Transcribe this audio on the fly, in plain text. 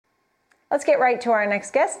Let's get right to our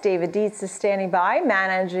next guest. David Dietz is standing by,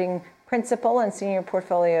 managing principal and senior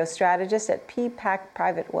portfolio strategist at PPAC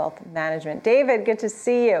Private Wealth Management. David, good to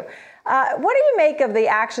see you. What do you make of the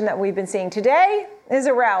action that we've been seeing? Today is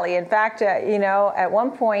a rally. In fact, at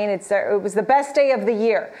one point it was the best day of the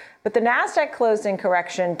year, but the NASDAQ closed in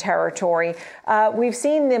correction territory. We've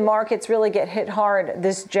seen the markets really get hit hard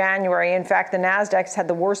this January. In fact, the NASDAQ's had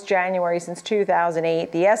the worst January since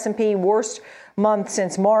 2008. The S&P worst month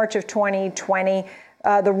since March of 2020.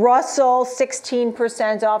 The Russell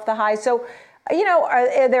 16% off the high. So,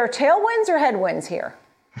 are there tailwinds or headwinds here?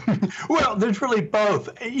 Well, there's really both.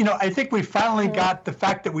 I think we finally got the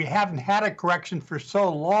fact that we haven't had a correction for so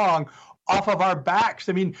long off of our backs.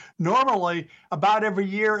 I mean, normally about every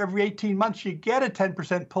year, every 18 months, you get a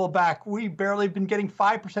 10% pullback. We barely been getting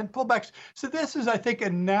 5% pullbacks. So this is, I think, a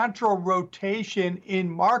natural rotation in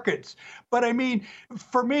markets. But I mean,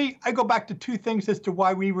 for me, I go back to two things as to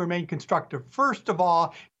why we remain constructive. First of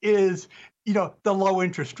all is, the low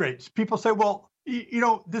interest rates. People say, well,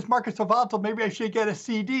 this market's so volatile, maybe I should get a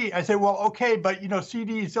CD. I say, well, okay, but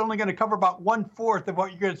CD is only going to cover about 1/4 of what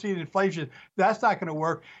you're going to see in inflation. That's not going to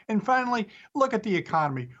work. And finally, look at the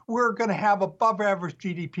economy. We're going to have above average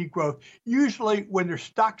GDP growth. Usually when there's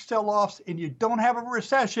stock sell-offs and you don't have a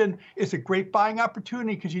recession, it's a great buying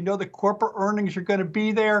opportunity because the corporate earnings are going to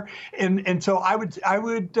be there. And so I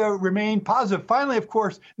would remain positive. Finally, of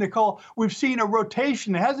course, Nicole, we've seen a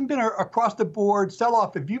rotation. It hasn't been across the board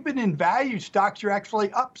sell-off. If you've been in value stocks, you're actually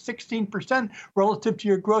up 16% relative to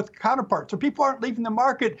your growth counterpart. So people aren't leaving the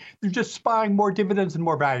market. They're just buying more dividends and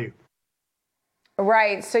more value.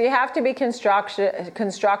 Right. So you have to be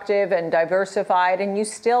constructive and diversified, and you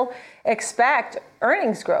still expect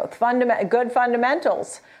earnings growth, good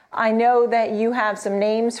fundamentals. I know that you have some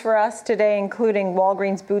names for us today, including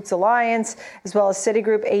Walgreens Boots Alliance, as well as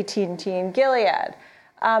Citigroup, AT&T, and Gilead.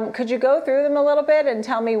 Could you go through them a little bit and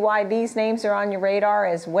tell me why these names are on your radar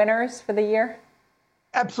as winners for the year?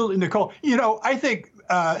 Absolutely, Nicole. I think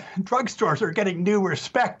drugstores are getting new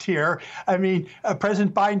respect here. I mean,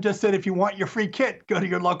 President Biden just said, if you want your free kit, go to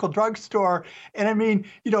your local drugstore. And I mean,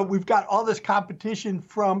 we've got all this competition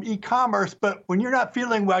from e-commerce, but when you're not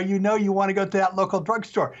feeling well, you want to go to that local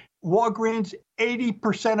drugstore. Walgreens,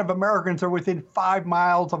 80% of Americans are within 5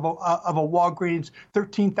 miles of a Walgreens,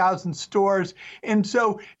 13,000 stores. And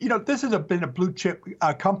so, this has been a blue chip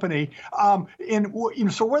company.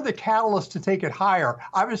 So we're the catalyst to take it higher.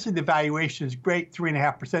 Obviously, the valuation is great,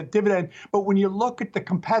 3.5% dividend. But when you look at the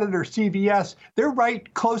competitor, CVS, they're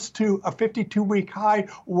right close to a 52-week high.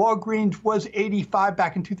 Walgreens was 85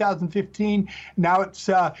 back in 2015. Now it's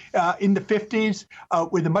in the 50s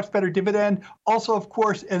with a much better dividend. Also, of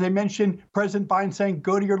course, as I mentioned, President Biden saying,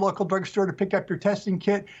 go to your local drugstore to pick up your testing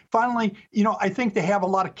kit. Finally, I think they have a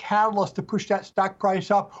lot of catalysts to push that stock price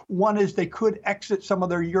up. One is they could exit some of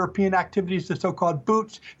their European activities, the so-called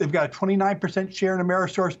Boots. They've got a 29% share in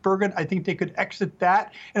AmerisourceBergen. I think they could exit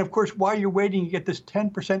that. And of course, while you're waiting, you get this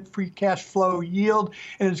 10% free cash flow yield,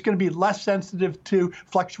 and it's going to be less sensitive to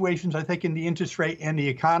fluctuations, I think, in the interest rate and the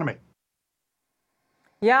economy.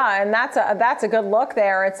 Yeah, and that's a good look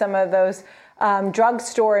there at some of those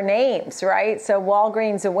drugstore names, right? So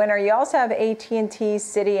Walgreens a winner. You also have AT&T,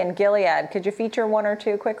 Citi, and Gilead. Could you feature one or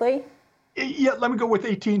two quickly? Yeah, let me go with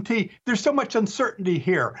AT&T. There's so much uncertainty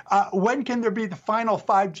here. When can there be the final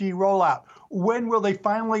 5G rollout? When will they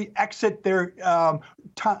finally exit their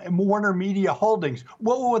Warner Media holdings?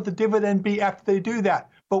 What will the dividend be after they do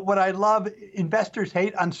that? But what I love, investors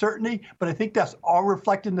hate uncertainty, but I think that's all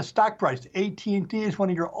reflected in the stock price. AT&T is one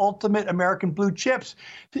of your ultimate American blue chips.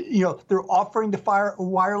 They're offering the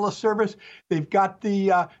wireless service. They've got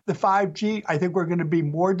the 5G. I think we're going to be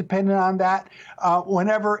more dependent on that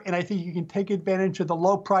whenever, and I think you can take advantage of the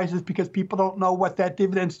low prices because people don't know what that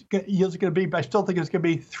dividend yield is going to be, but I still think it's going to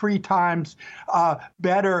be 3 times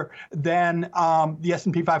better than the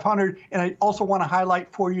S&P 500. And I also want to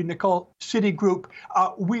highlight for you, Nicole, Citigroup.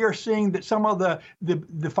 We are seeing that some of the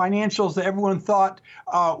financials that everyone thought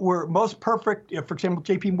were most perfect, for example,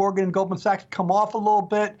 JP Morgan and Goldman Sachs, come off a little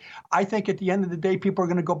bit. I think at the end of the day, people are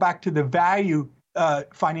going to go back to the value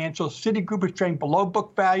financials. Citigroup is trading below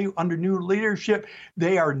book value under new leadership.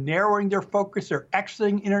 They are narrowing their focus. They're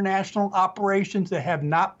exiting international operations that have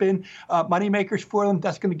not been moneymakers for them.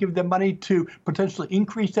 That's going to give them money to potentially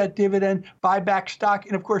increase that dividend, buy back stock.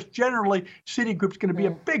 And of course, generally, Citigroup's going to be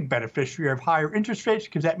a big beneficiary of higher interest rates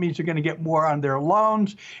because that means they're going to get more on their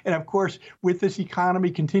loans. And of course, with this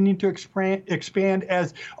economy continuing to expand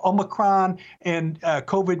as Omicron and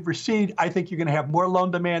COVID recede, I think you're going to have more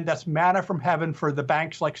loan demand. That's manna from heaven for the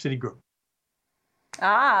banks like Citigroup.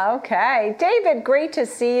 Okay. David, great to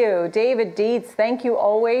see you. David Dietz, thank you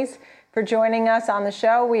always for joining us on the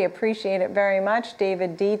show. We appreciate it very much.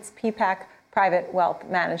 David Dietz, PPAC Private Wealth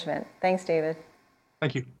Management. Thanks, David.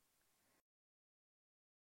 Thank you.